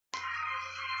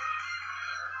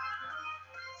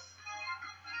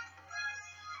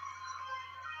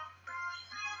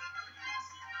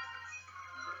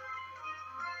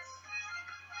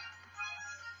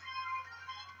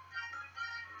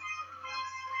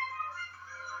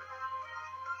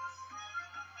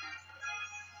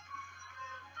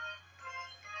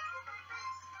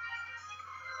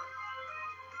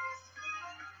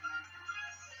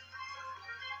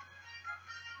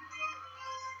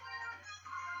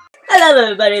Hello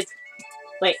everybody!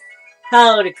 Wait,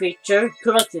 howdy creature,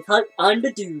 corrupted hunt on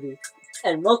the duty.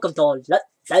 And welcome to Let's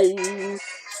Play!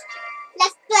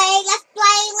 Let's play!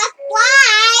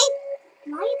 Why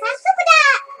you can't stupid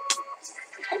that?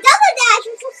 A double dash,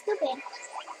 you're so stupid.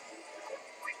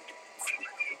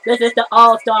 This is the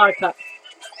All-Star Cup.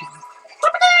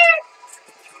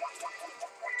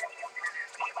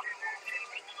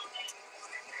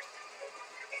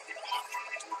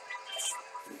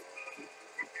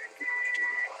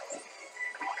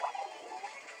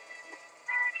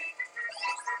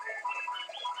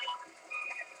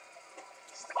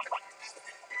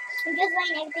 I'm just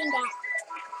writing everything down.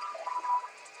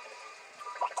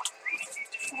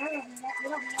 We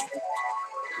don't need it.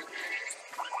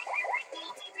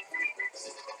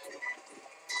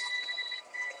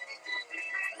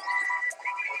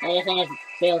 I just think it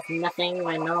feels nothing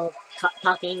when no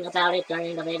talking about it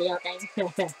during the video thing.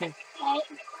 Right?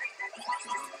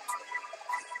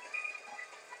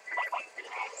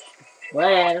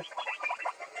 Whatever.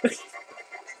 I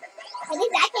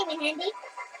think that came in handy.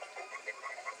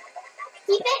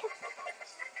 Keep it?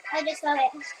 I just throw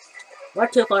it. We're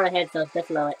too far ahead, so just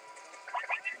slow it.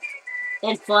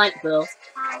 In front, bro.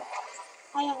 I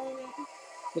don't need it.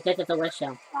 Because it's a wish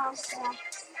show. Oh,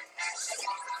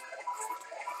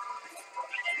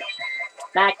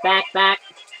 yeah. Back.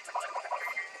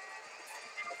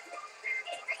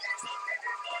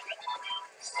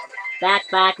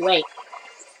 Back, wait.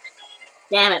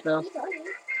 Damn it, bro. You told me.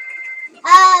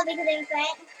 Oh, because I'm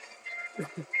front.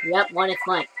 Yep, one is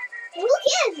front. Who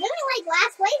cares? You're in like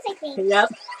last place, I think. Yep.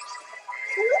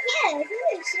 Who cares? Who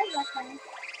gives a shit about that?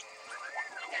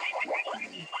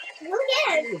 Who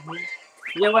cares?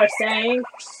 You were saying?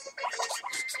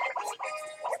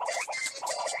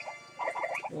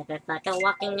 It's like a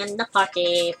walking in the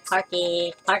parky. What are you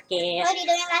doing in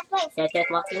last place? This is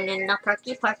walking in the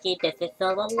parky. This is the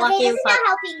Okay, walking this is not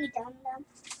helping me, dumb.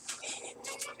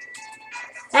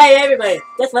 Hey everybody,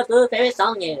 guess what Blue's favorite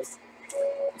song is?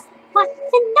 What's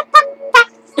in the backpack?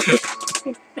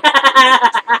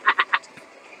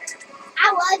 I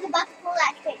was about to pull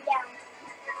that straight down.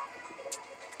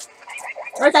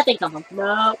 Where's that thing come from?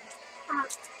 No.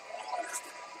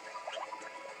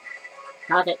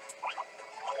 How's it?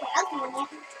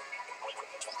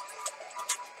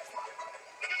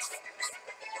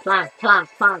 Clang.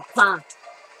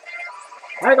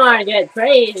 We're going to get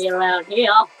crazy around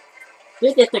here.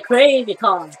 This is the crazy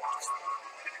car.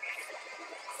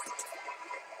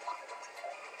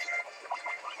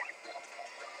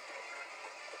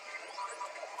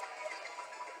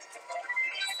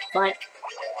 Fine.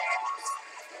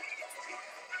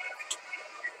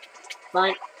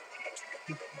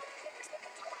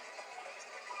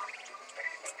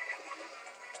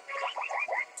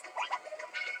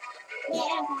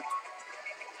 Yeah.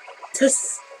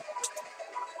 Tuss.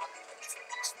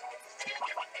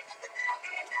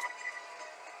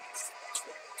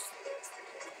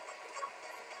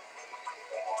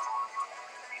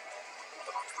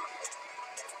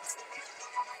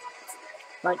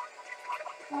 Fine.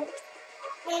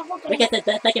 We get the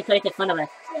second place in front of us.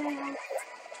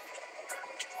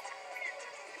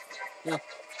 Yeah. Go.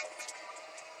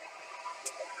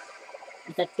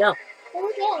 Let's go.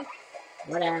 Who cares?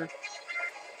 Whatever.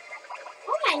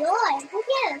 Oh my lord, who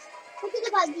cares? Who cares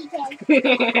about DK?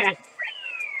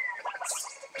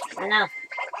 I know.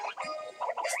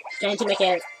 Trying to make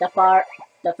it the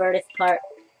furthest part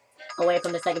away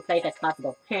from the second place as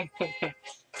possible.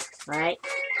 Alright.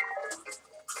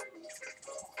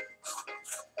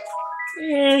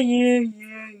 Yeah.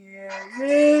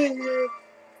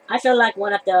 I feel like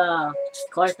one of the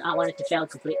course I wanted to fail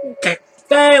completely.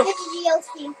 Fail! This is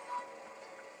GOC.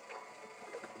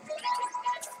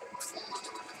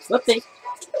 Whoopsie.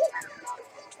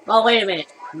 Oh, wait a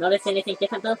minute. Notice anything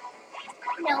different though?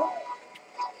 No.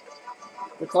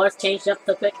 The course changed up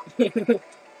so quick. What the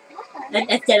And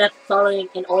instead of following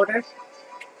in order.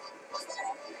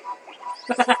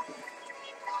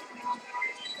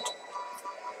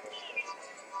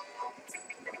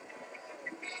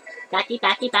 Backy.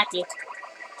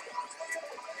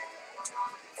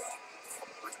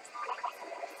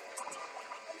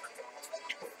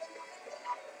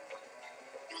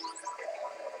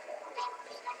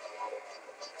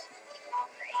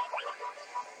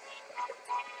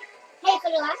 Hey,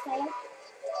 for the last time.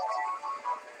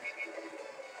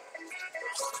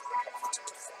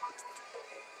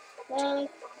 Well,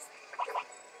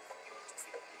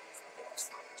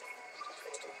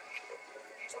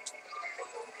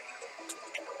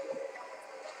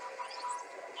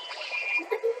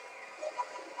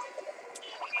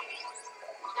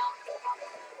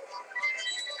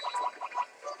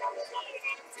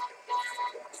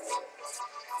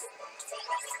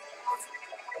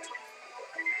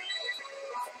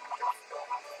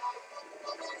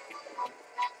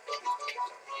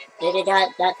 If you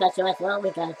got that special as well,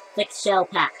 we got a 6-shell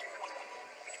pack.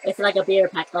 It's like a beer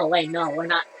pack. Oh wait, no, we're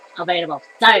not available.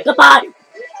 Sorry, goodbye!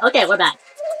 Okay, we're back.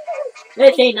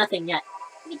 We've seen nothing yet.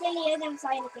 We didn't saw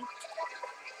anything.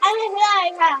 I didn't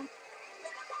realize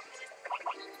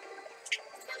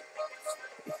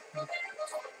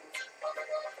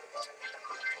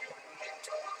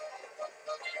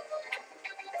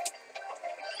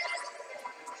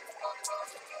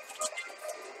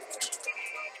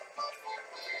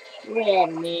Yeah,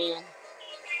 man.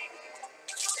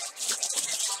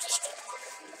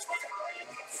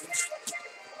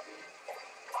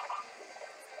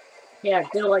 Here,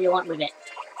 do what you want with it.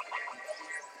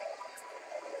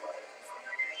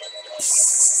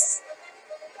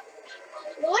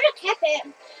 we would have kept it.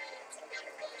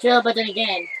 True, but then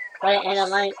again, right, and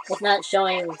online, it's not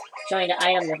showing the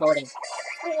item you're holding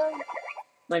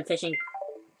when fishing.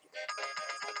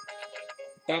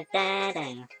 Da da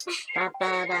da. Bam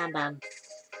bam bam bam.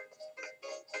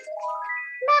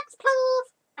 Max proof.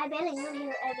 I barely knew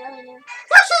you. I barely knew.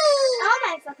 Oh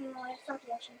my fucking lord! Fuck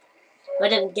Yoshi. But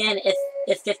then again,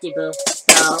 it's 50 boo.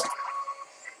 So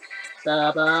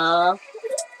bubble.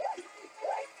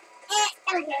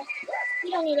 Okay.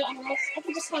 You don't need it anyways. I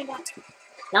can just hang up.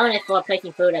 That one is for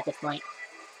placing food at this point.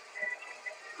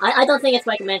 I don't think it's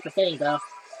recommended for sitting, bro. You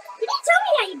didn't tell me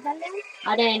that you'd done that.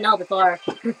 I didn't know before.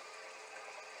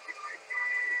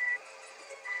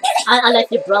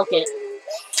 Unless you broke it.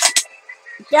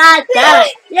 God damn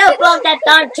it! You broke that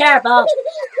darn chair, bro!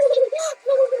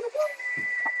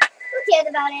 Who cares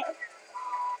about it?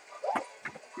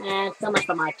 Man, so much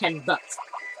for my $10.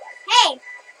 Hey!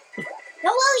 Don't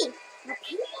worry. I'll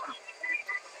pay you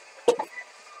back.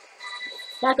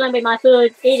 That's gonna be my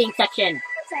food eating section.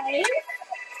 Sorry.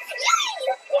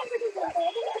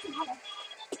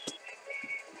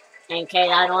 In case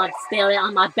I don't want to spill it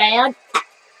on my bed.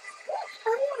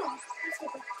 Oh yeah.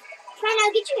 Fine,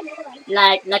 I'll get you another one.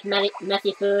 Like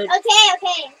messy food.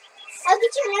 Okay. I'll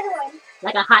get you another one.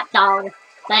 Like a hot dog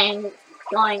thing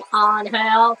going on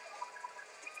hell.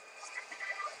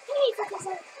 Hey, fuck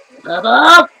yourself.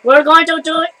 Bubba, we're going to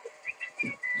do it.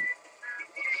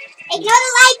 Ignore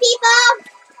the light, people!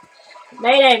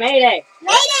 Mayday, mayday. Mayday!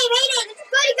 This is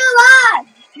going to go wrong!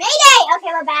 Mayday!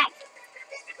 Okay, we're back.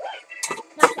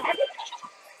 Not bad.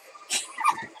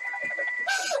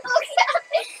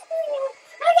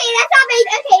 Okay, that's not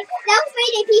Mayday. Okay, that was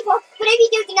Mayday, people. Whatever you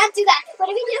do not do that.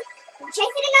 Whatever you do,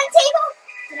 chase it on the table.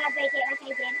 Do not break it like I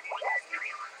did.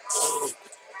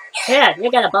 Here, you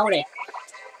got a bonus.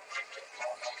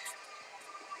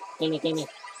 Gimme. Yeah!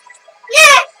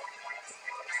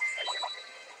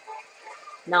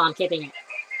 No, I'm keeping it.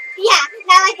 Yeah,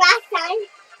 not like last time.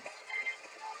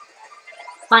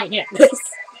 Fine, here. What the hell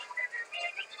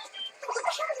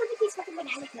is with these fucking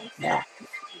banana things? Yeah.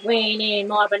 We need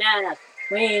more bananas.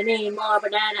 We need more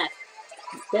bananas.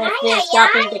 This Ay, is ay,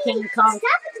 stopping ay. the King Kong.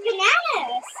 Stop with the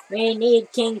bananas. We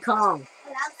need King Kong. I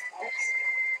love sports.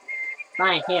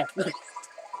 Fine, here.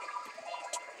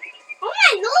 Oh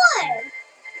my lord!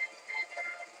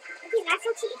 Okay, that's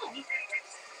what you did.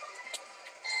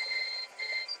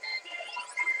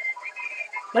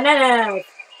 Bananas!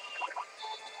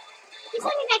 He's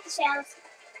sending back the shells.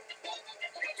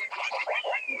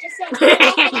 You just said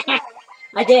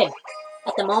I did.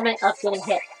 At the moment of getting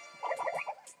hit.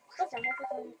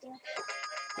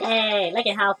 Hey, look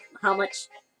at how much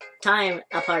time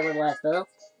apart it was, Boo.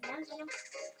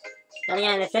 Then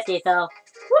again, it's 50, so.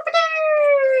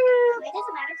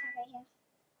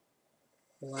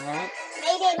 What?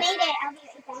 Mayday, I'll be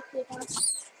right back, people.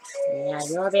 Yeah,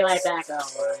 you'll be right back,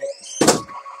 alright.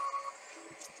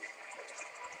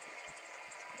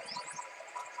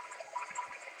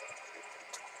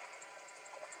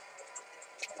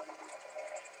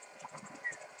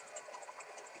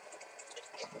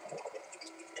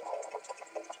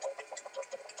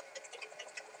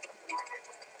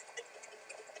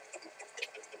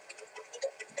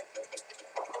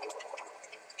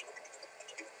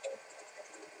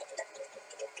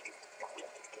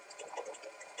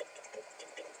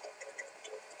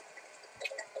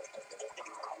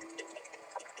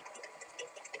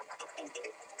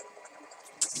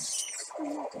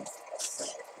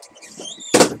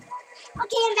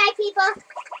 Okay, I'm back, people.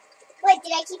 Wait,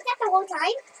 did I keep that the whole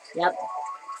time? Yep.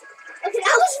 Okay,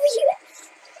 that was weird.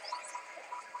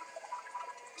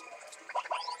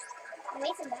 I'm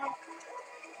wasting that.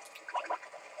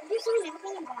 I'm just doing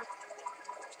everything in that.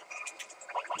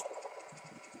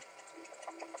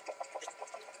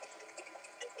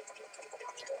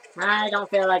 I don't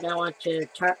feel like I want to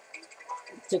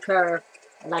curve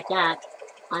like that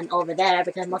on over there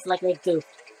because most likely goofed.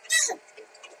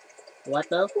 What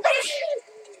though? What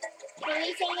are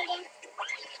you saying again?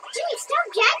 Jimmy, stop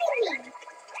jabbing me!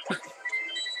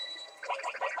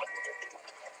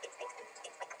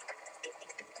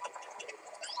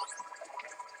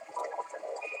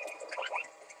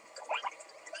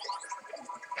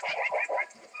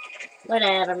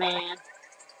 Whatever, man.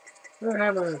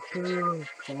 Whatever.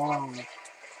 Come on.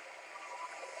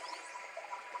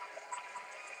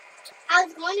 I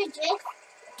was going to drift.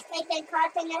 Like that car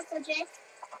thing that's so drift.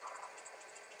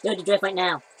 Do the drift right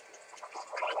now.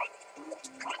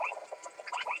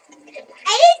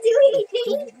 I didn't do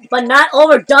anything. But not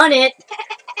overdone it.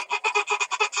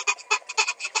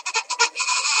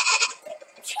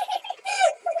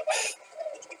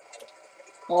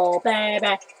 Oh,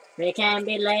 baby. We can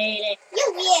be lady.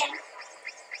 You weird.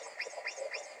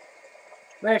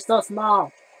 We're so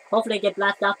small. Hopefully get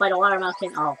blasted off by the water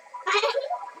mountain. Oh,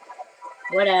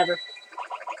 whatever.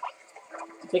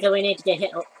 Because we need to get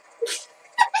hit. Oh.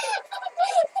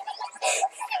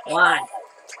 Why?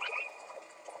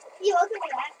 You welcome to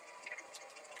that.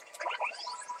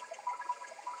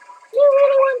 You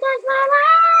really want that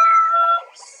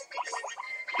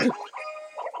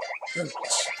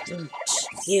my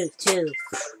You too.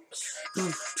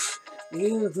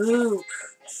 Yoo-hoo.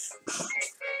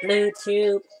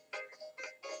 Bluetooth.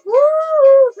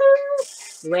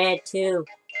 Woo-hoo. Red too.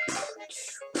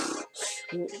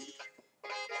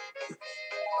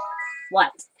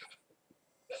 What?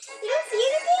 You don't see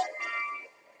anything?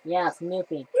 Yeah,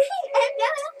 Snoopy.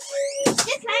 No. Just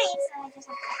nice. So I just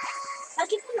I'll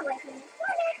keep them away from me.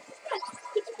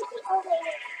 Keep them over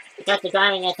there. Because the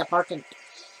driving is important.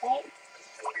 Right?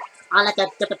 I like the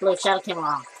stupid blue shell came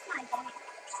along. Come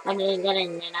on, damn it. I'm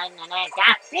getting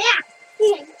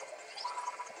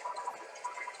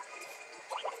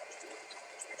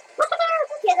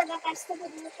Okay, the back I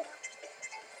stupid little shit.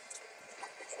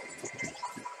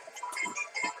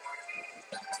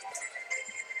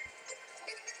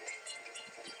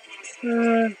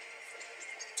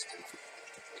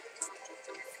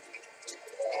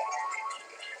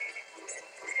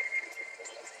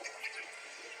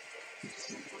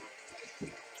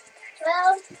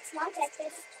 Well, small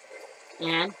Texas.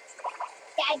 And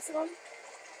Dad's one.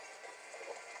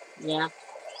 yeah.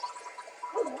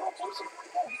 Oh, no, James is not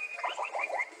good.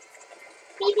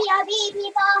 BBRB,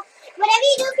 people. Whatever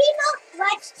you do, people,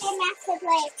 watch Tim Master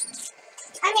play.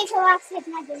 I mean, to watch his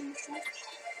not doing this.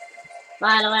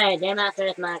 By the way, J Master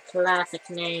is my classic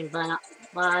name, but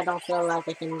I don't feel like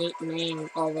it's a neat name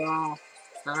overall.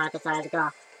 So I decided to go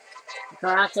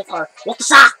Karaxis or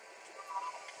Wakasa!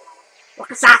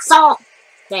 Wakasa Soul!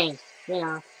 Thing, you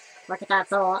know. Wakasa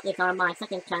Soul is on my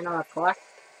second channel, of course.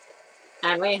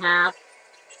 And we have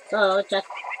so just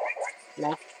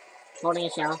left holding a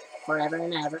shell forever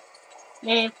and ever.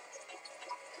 And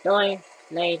doing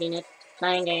laziness,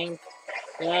 playing games.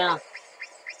 Yeah.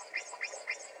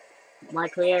 My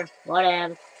career,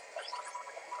 whatever.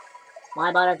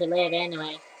 Why bother to live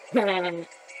anyway?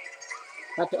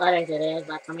 But to others it is,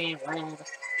 but for me, whatever.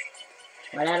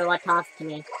 Whatever what talks to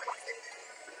me.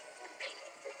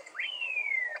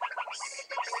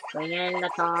 Bring in the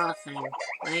coffin.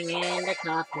 Bring in the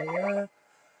coffin.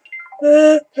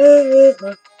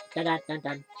 Dun dun dun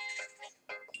dun.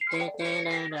 Dun dun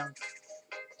dun dun.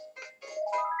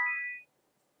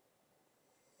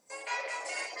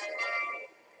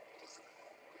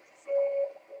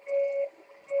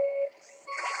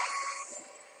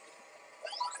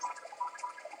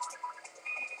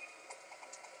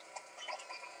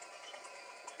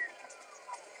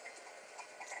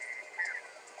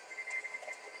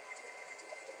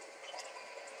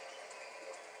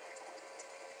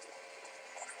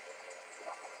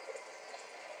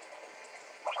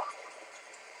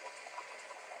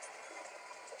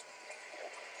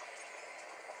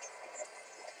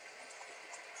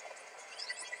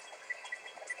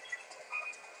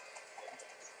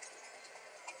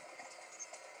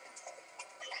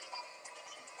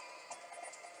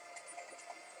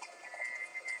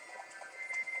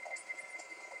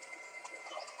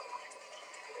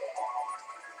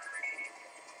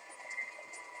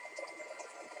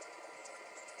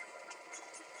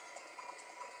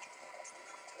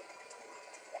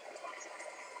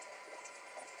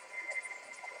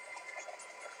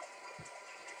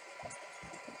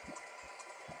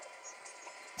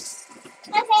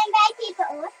 Okay, I'm back, people.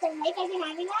 What the heck? I've been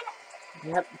having that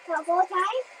Yep, for a full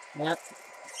time. yep.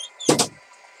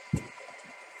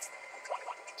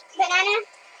 Banana.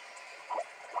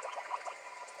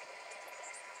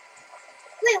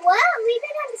 Wait, Wait, what? We've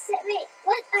been on the set. Wait,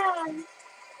 what?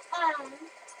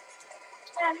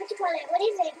 What you call it? What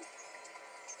is it?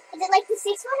 Is it like the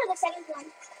 6th one or the 7th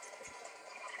one?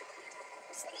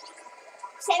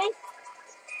 7th?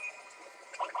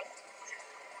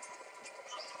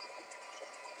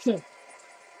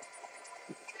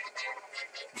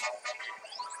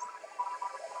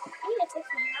 I need to fix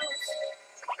my house.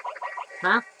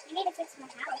 Huh? I need to fix my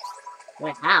house.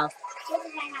 Your house? This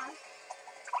is my house.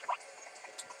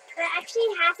 But actually,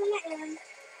 half of it,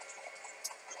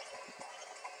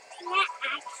 not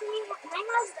actually, my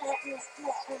house, the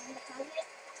closet.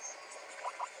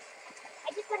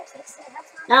 I just gotta fix it.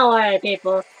 That's not. Don't worry,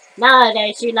 people.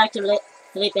 Nowadays, she likes to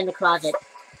sleep in the closet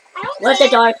I don't with care.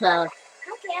 the door closed. I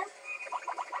don't care.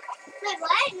 Wait,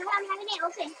 what? No, I'm having it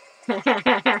open.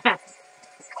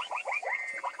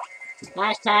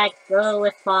 Hashtag girl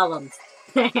with problems.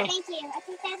 Thank you. I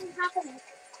think that's a compliment.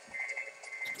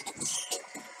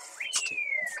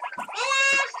 Hello!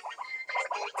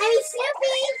 I'm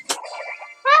Snoopy!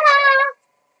 Hello!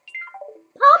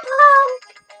 Pom-pom!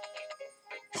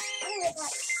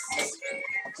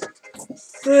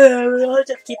 We'll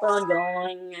just keep on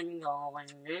going and going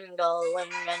and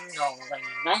going and going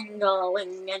and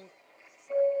going and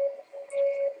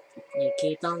it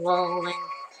keeps on rolling,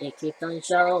 it keeps on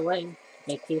showing,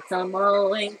 it keeps on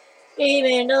mowing,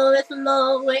 even though it's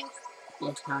lowing,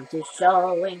 it's time to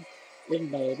showing, it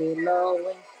may be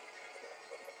lowing.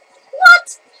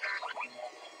 What?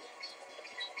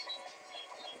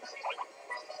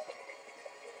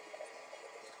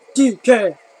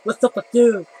 DK, what's up with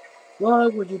you? Why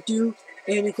would you do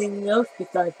anything else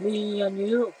besides me and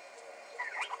you?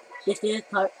 This is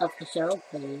part of the show,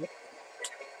 please.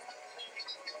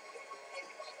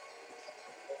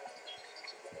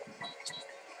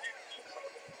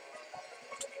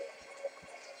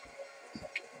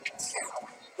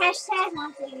 Hashtag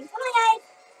monthly. Come on, guys.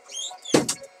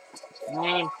 Man, I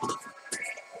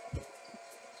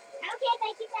don't care if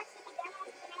I keep that sticky down.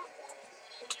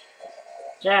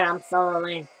 sure, I'm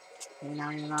soloing. You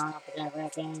know, because I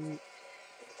can.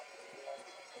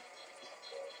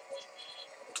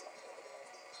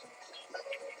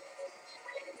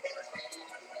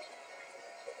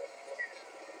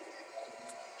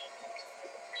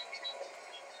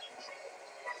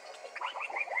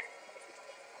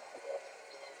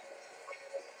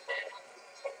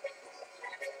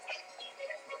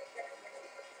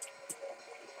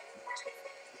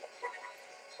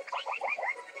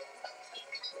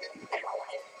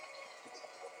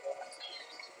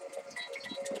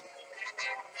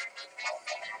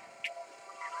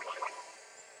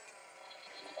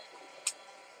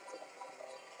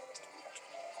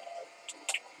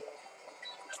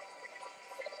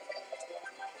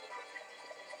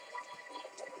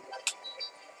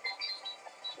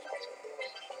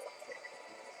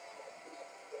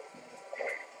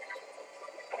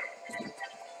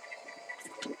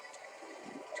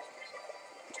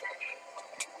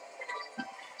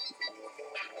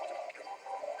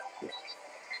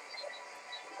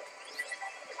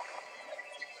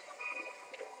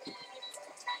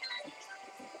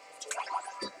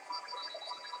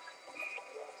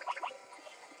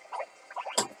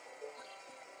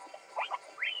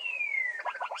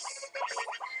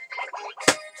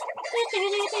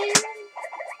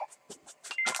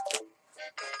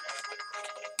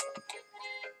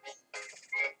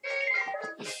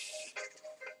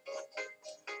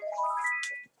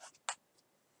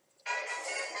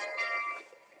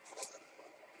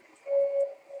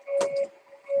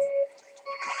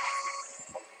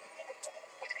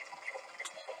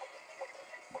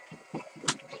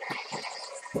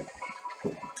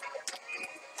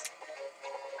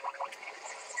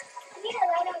 I need a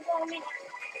light on for a minute.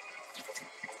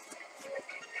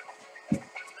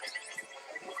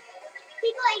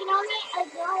 People ignore me.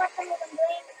 Ignore what I'm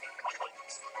doing.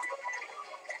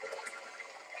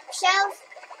 Shells.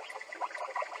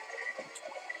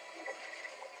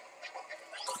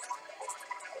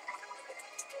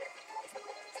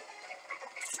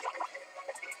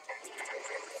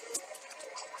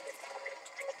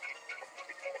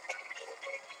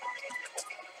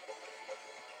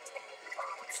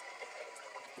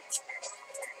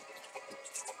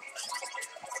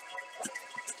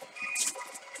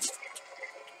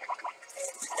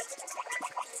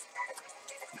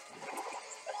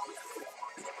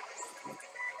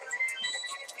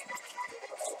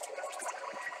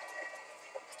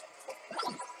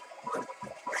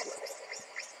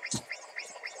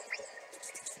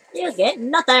 You get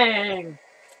nothing!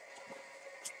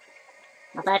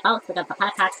 Okay, folks, we got the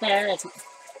podcast there.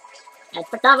 And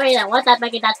for some reason, what's that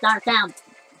making that darn sound?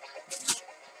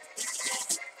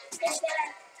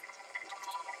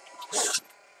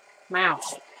 Wow.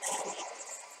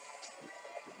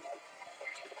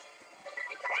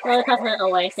 Well, toss it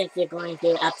away since you're going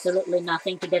to do absolutely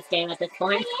nothing to this game at this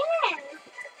point. I am.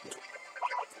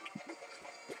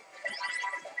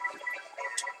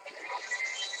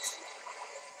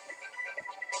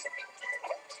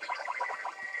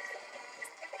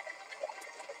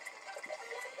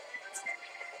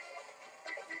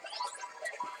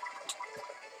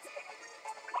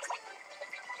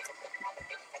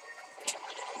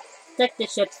 Check the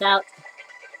ships out.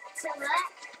 So what?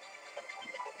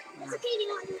 It's okay, they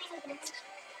don't do anything.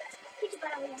 Put your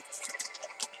butt over here.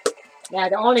 Yeah,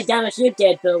 the only damage you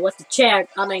did, Boo, was the chair.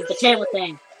 I mean, the table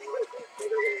thing.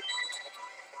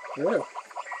 Ooh.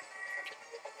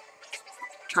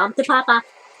 Come to Papa.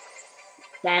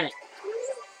 Damn it.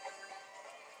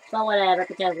 But whatever,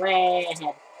 because way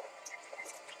ahead.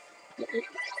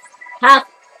 Half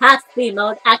speed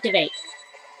mode, activate.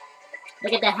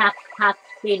 Look at the half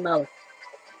speed mode.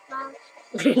 Wow.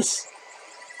 Wait,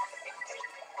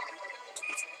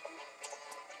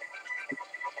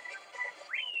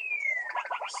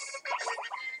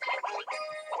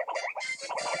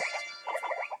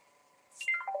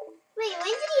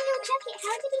 when did he know Chucky?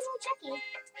 How did he know Chucky?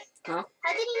 Huh?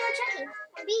 How did he know Chucky?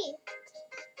 Or B?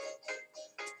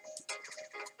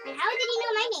 And how did he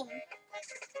know my name?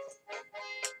 I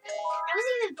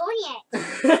wasn't even born yet.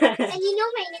 And you know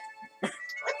my name.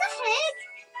 What the heck?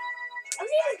 I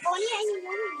wasn't even born yet and you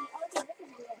know my name. Oh, okay, this is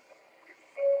weird.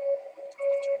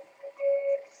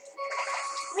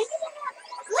 When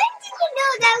did you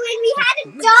know that when we had a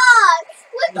dog?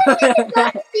 What the heck is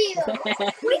wrong with you?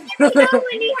 When did you know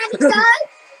when we had a dog?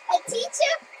 A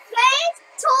teacher? Friends?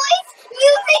 Toys?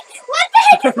 Music? What the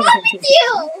heck is wrong with you?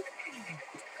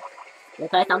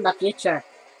 Because I'm the future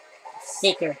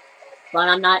seeker. But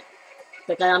I'm not,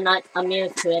 because I'm not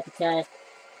amused to it because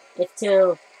it's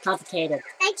too complicated.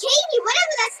 And Katie,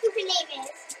 whatever that stupid name is.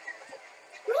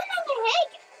 When the heck?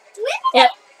 Yeah,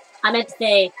 I meant to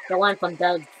say the one from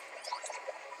Doug's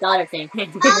daughter thing. Oh,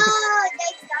 Doug's daughter?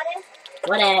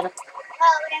 Whatever.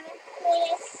 Oh, whatever.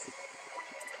 Yes.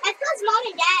 I suppose mom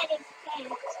and dad is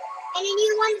parents. And then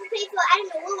you wanted to pay for, I don't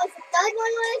know, what was the third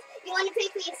one was? You wanted to pay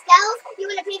for yourself? You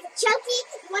wanted to pay for Chucky?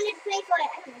 You wanted to pay for, I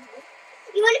don't know.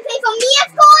 You want to pay for me,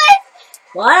 of course?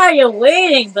 Why are you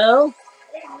waiting, Boo?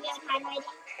 This is weird handwriting.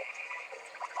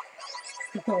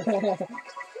 Uncle,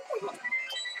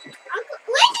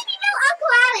 when did you know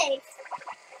Uncle Alex?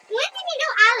 When did you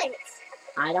know Alex?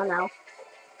 I don't know.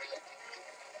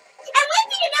 And when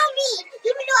did you know me,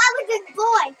 even though I was just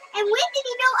born? And when did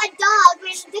you know a dog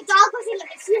when the dog wasn't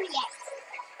even here yet?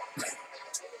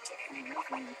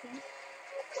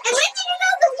 And when did you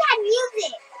know that we had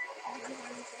music?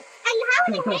 And how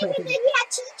in the heck did we have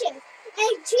teachers?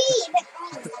 And trees? And,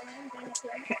 oh my god, I'm done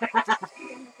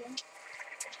with you.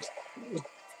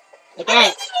 Again.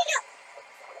 And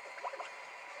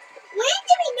when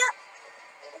did we know?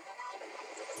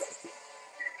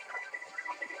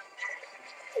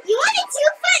 You wanted two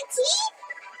front teeth?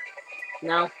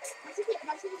 No. That's what it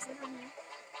says on here.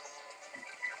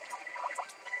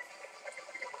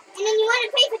 And then you want to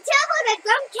pay for Turbo, the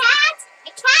grown cat? A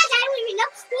cat? I don't even know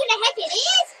who the heck it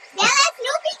is. That's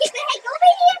Snoopy, get the heck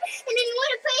over here. And then you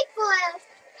want to pay for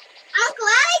Uncle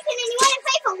Alex, and then you want to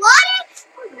pay for water?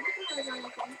 Oh, what the hell is on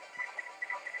this thing?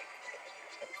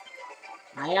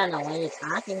 I don't know what you're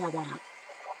talking about.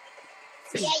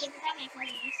 Yeah, you forgot my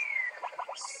cousins.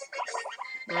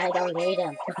 I don't need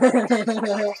them. Yeah, what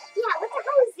the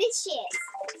hell is this shit?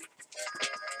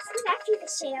 This is actually the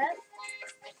sheriff.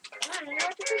 I don't know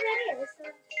what the fuck that is.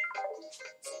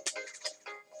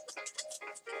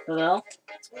 Hello?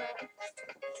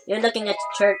 You're looking at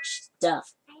church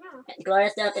stuff. I know. Gloria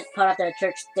stuff is part of the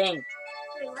church thing. Wait,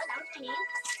 what? That was my name?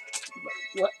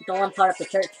 What, the one part of the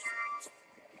church.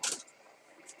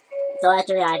 So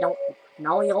actually, I don't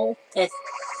know you. It's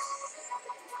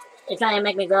trying to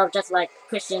make me grow up just like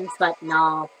Christians, but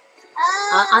no.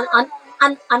 Oh.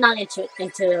 I'm not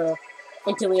into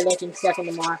religion stuff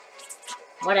anymore.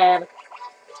 Whatever. I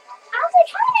was like,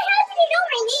 how the hell did he know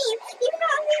my name? Even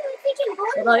though I'm even freaking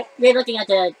born. We're looking at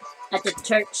the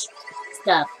church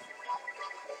stuff.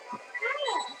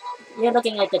 You're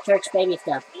looking at the church baby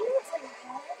stuff.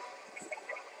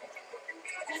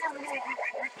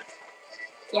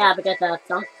 Yeah, because the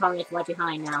Donkey Kong is way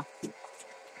behind now.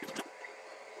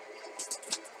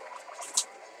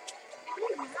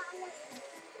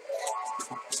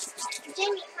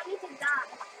 Jimmy, coming to God.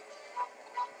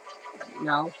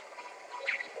 No.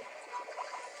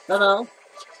 Hello.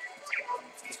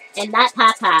 And that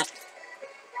pack.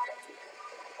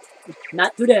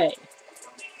 Not today.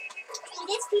 And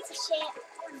this piece of shit.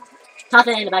 Toss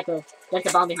it in the back room. There's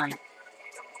a bomb behind.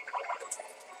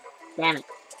 Damn it.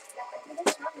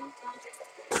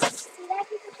 See that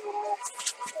piece of shit up?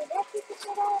 See that piece of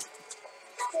shit up?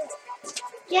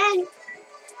 Jen.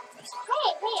 Hey,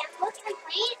 I'm looking at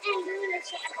playing and doing this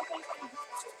shit at the same time.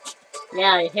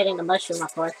 Yeah, you're hitting the mushroom,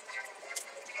 of course.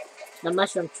 The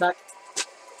mushroom truck.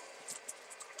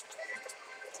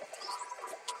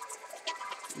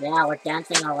 Yeah, we're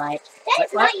dancing alright. That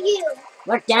is not you.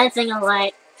 We're dancing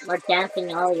alright. We're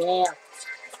dancing, oh yeah.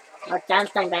 We're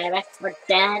dancing, baby. We're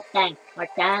dancing. We're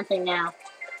dancing now.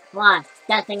 Come on,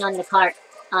 dancing on the cart.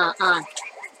 On.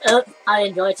 Oops, I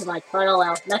enjoyed too much, but oh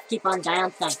well. Let's keep on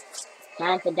dancing.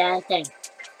 Dancing.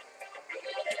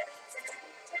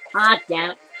 Ah,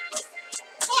 damn it.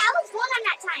 Hey, I was born on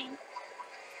that time.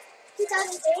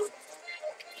 2003.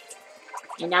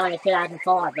 And now in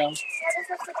 2004, bro. No, this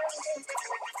was 2003.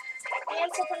 I am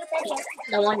September 30th.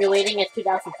 The one you're reading is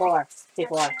 2004.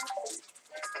 Before. You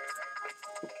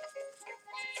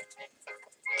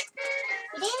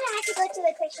didn't even have to go to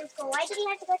a Christian school. Why did you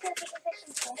have to go to a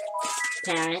Christian school?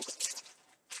 Parents.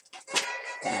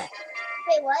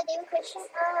 Wait, what? They were Christian? Oh,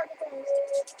 because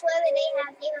whoever they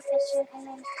were Christian, and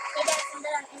then they got sent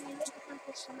up, and then we become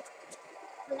Christian.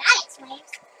 Well, that explains.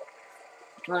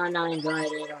 Well, I'm not enjoying it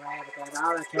either way because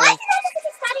all the Why time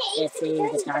did I it's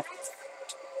the dark.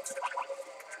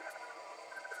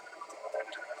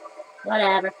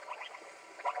 Whatever.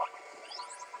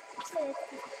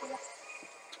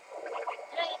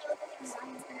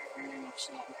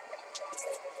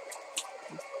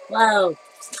 Whoa.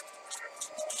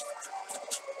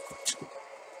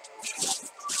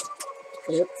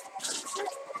 Oops.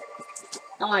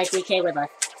 Don't worry, DK with us.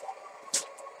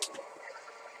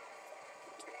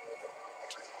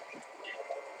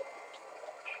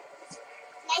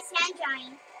 Nice hand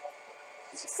drawing.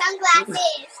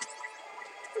 Sunglasses.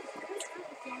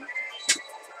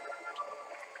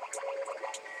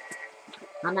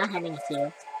 I'm not handing it to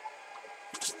you.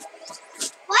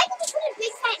 Why did you put a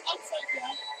big fat X right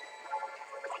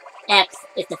here? X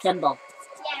is the symbol.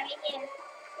 Yeah, right here.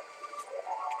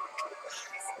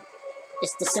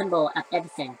 It's the symbol of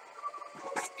everything.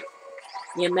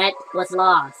 You met was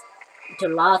lost.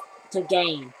 To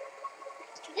gain.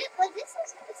 This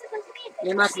is supposed to be a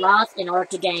You must lost in order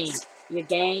to gain. You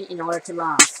gain in order to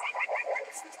lost.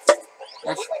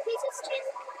 Is this a piece of string?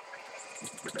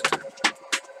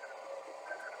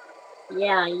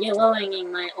 Yeah, you're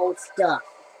ruining my old stuff.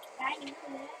 I know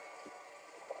that.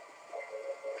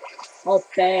 Oh,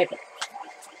 baby.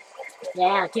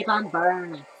 Yeah, keep on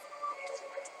burning.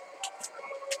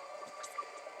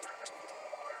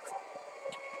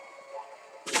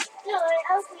 No,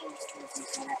 I was going to do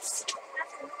some setups.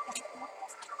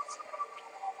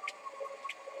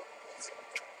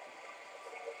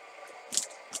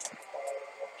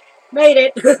 Made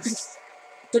it!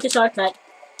 Took a shortcut.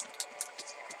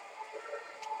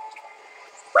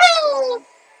 Woo!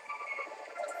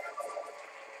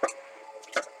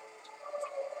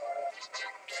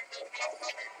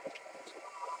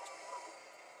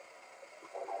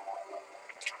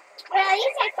 Well, at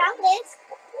least I found this.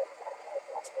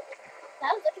 I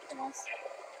was looking for this.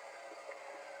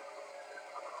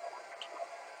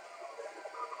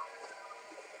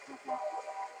 Okay.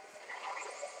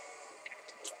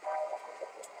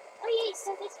 Oh yeah, it's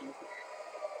still this one.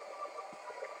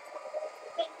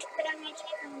 But I'm not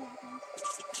checking that.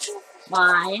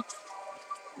 Why?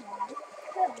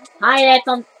 Hi, that's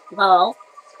on. Well,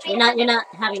 you're not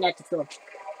having that to school.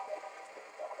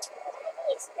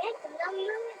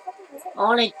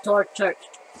 Only toward church.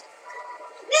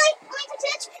 Really? Only to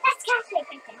church? That's Catholic, I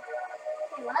think.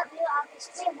 Wait, what? Real obvious.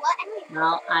 Wait, what? I don't even know.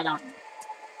 No, I don't.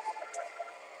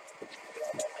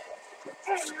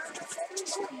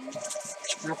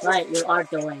 That's right, you are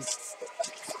doing.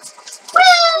 Woo!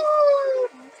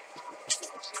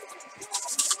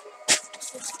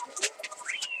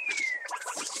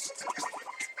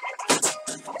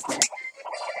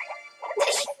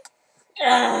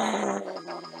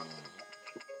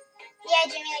 Yeah,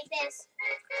 Jimmy, like this.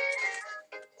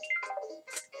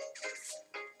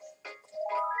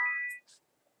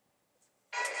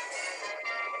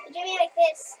 Jimmy, like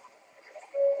this.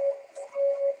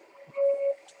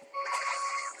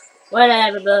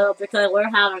 Whatever, bro, because we're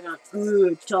having a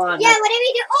good time. Yeah, whatever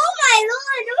you do. Oh my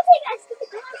lord, don't take that stupid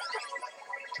gun.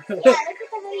 Yeah, look at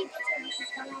the way you did to me.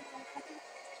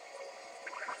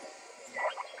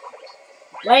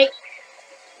 Wait.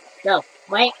 Go.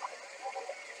 Wait.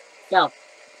 Go.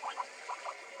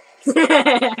 Yeah,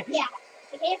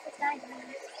 I hate it for starting.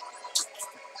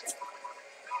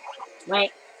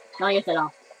 Wait. Don't use it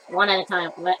all. One at a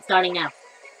time. Starting now.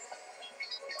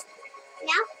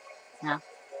 No.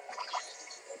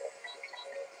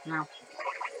 No.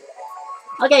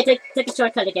 Okay, take a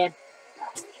shortcut again.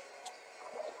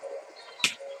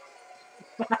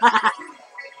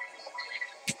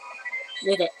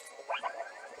 Leave it.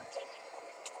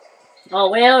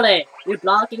 Oh, really? You're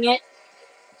blocking it?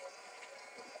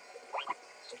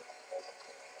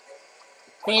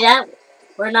 See that?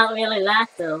 We're not really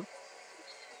last though.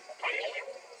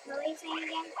 What were you saying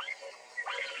again?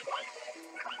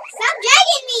 Stop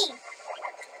dragging me!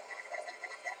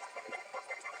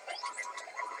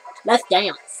 Let's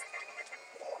dance.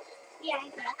 Yeah, I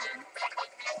know.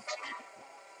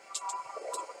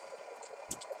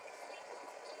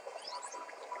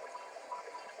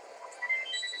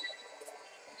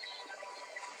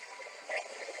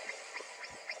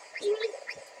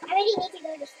 I already need to go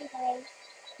to sleep already.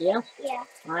 You? Yeah.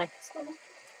 Why? School.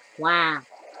 Wow.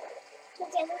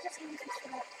 Okay, we'll just finish this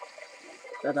one.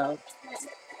 Bravo.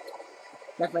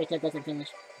 Let's wait till it doesn't finish.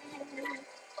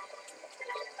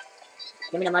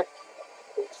 Give me the mic.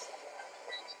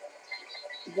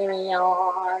 Give me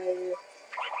your...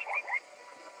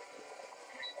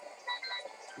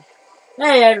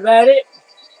 Hey everybody!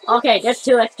 Okay, there's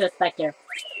 2 extras back here.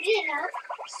 You know.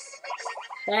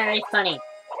 Very funny.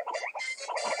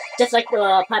 Just like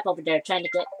the pipe over there, trying to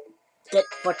get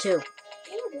for 2. Dude,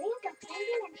 we have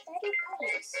 130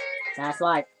 points. That's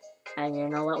right. And you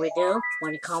know what we do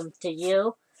when it comes to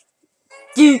you?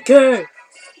 DK!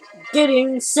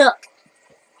 Getting sucked!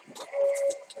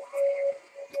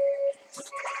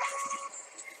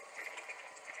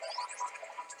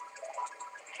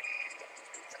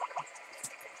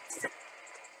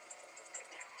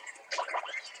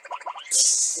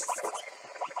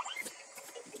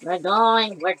 We're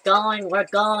going,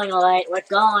 alright, we're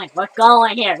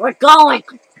going here, we're going!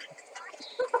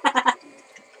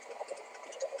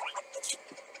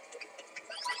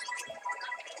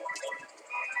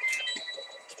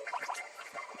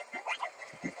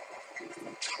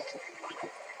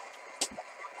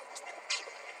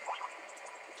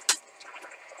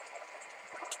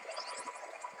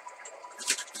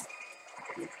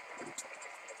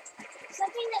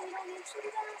 Something that we don't usually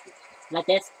do. Like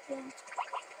this? Yeah.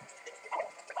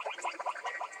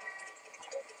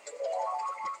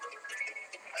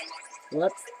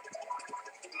 Whoops.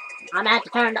 I'm gonna have to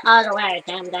turn the other way,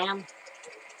 damn.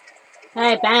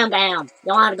 Hey, bam.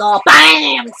 You wanna go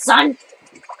BAM, son?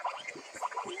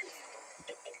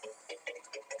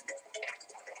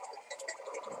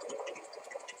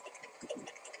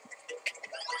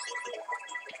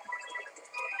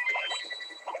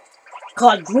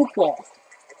 Quadruple.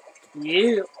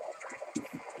 Yeah.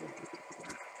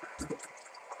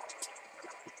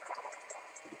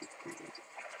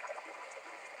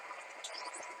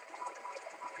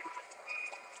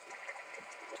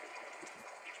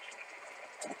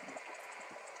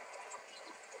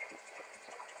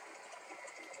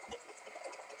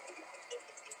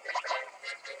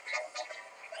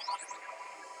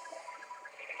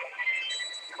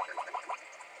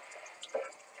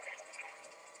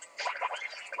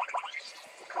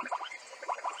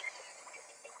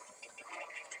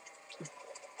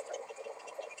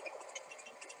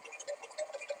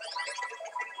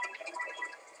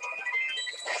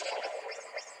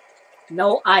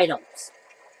 No items.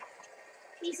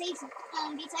 Besides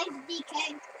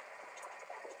DK.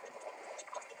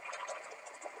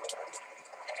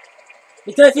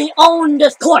 Because he owned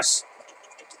this course!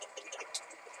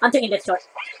 I'm taking this short.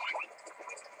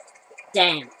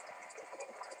 Damn.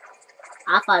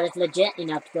 I thought it's legit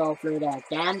enough to go through there.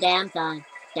 Damn, son.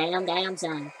 Damn,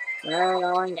 son. We're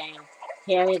going down.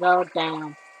 Here we go,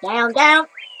 down. Down!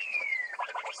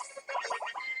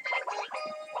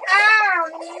 Oh,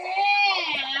 yeah.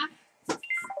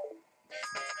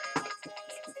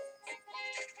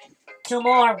 2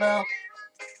 more, bro.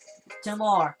 2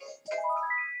 more.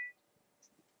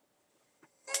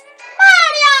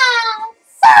 Mario!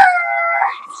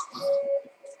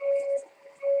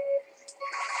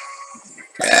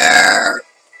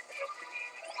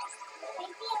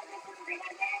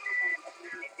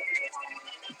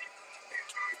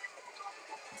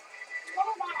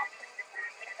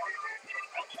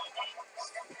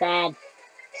 Bad.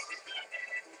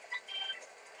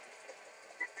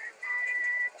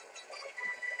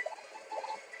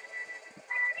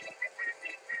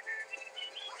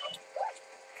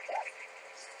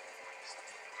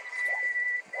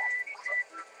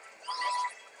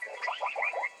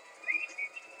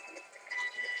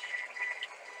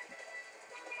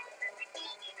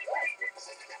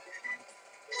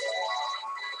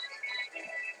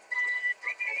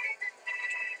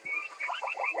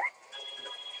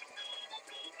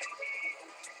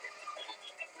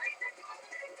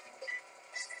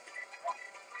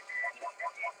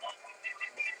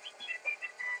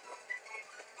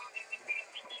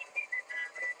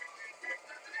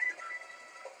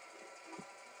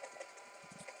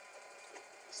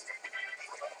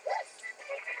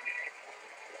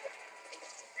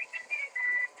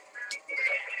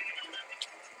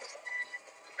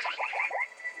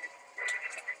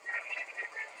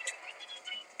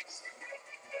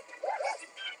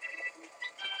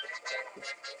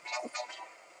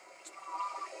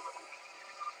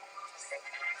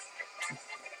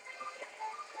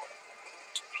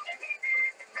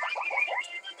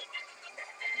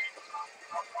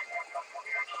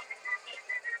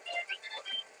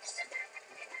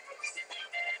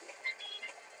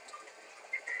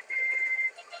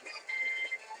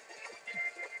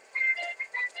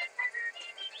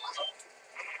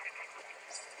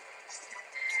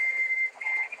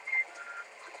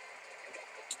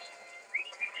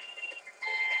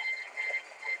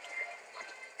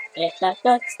 It's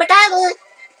the spaghetti!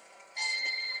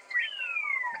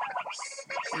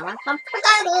 I want some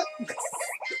spaghetti!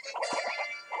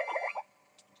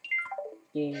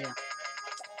 Yeah.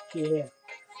 Yeah.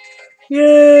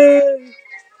 Yeah!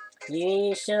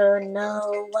 You should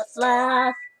know what's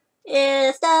left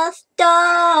is the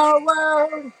Star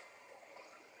World!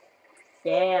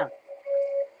 Yeah.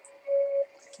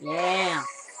 Yeah.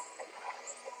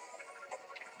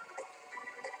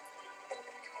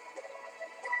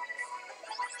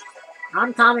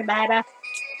 I'm coming, baby.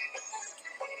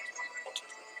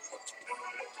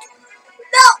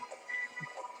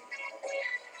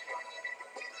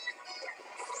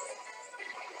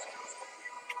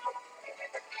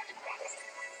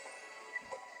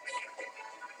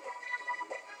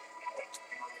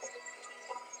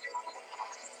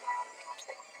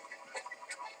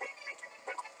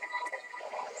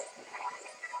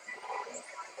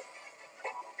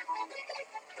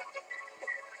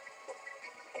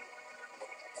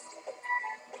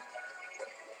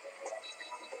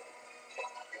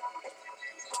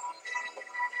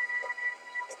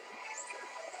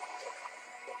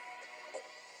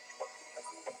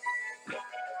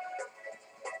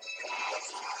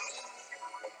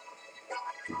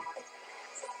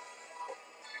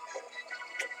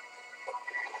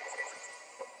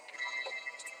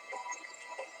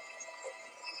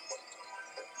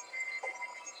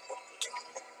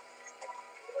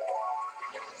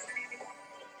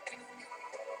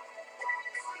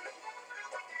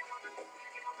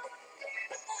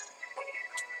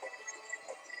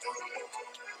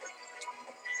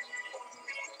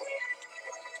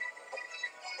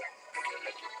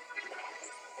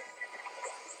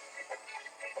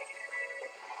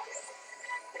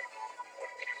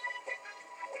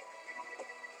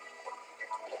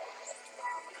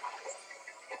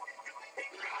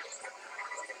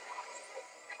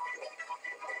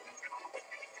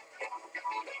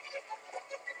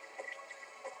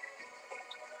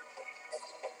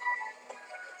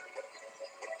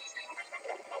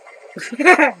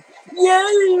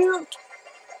 Yeah!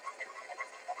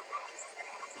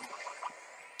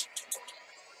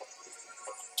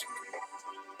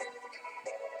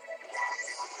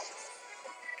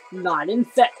 Not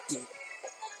infected.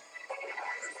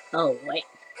 Oh, wait.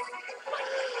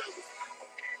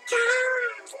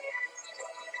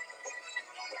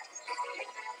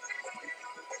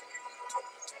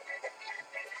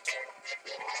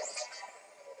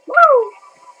 Woo!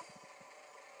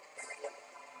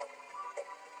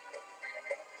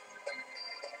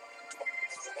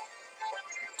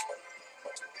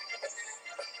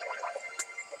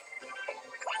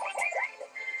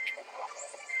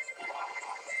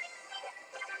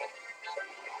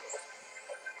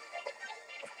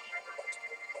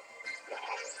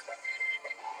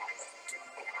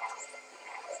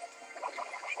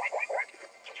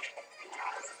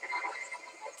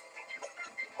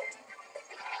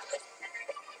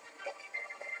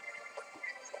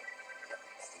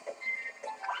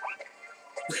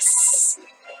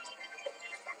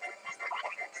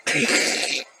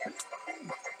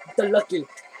 The lucky.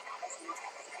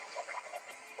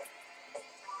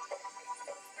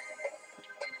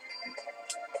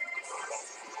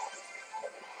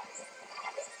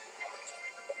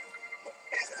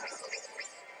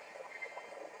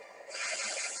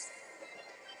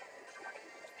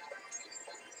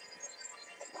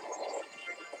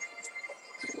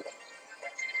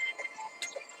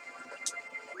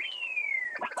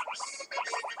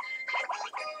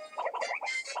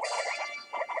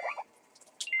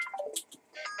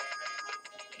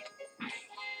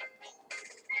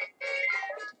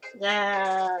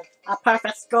 Yeah, a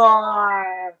perfect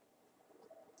score.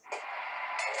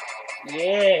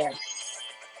 Yeah,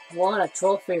 what a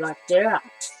trophy right there.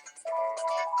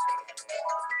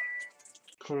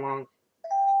 Come on.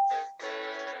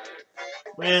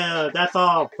 Well, that's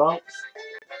all, folks.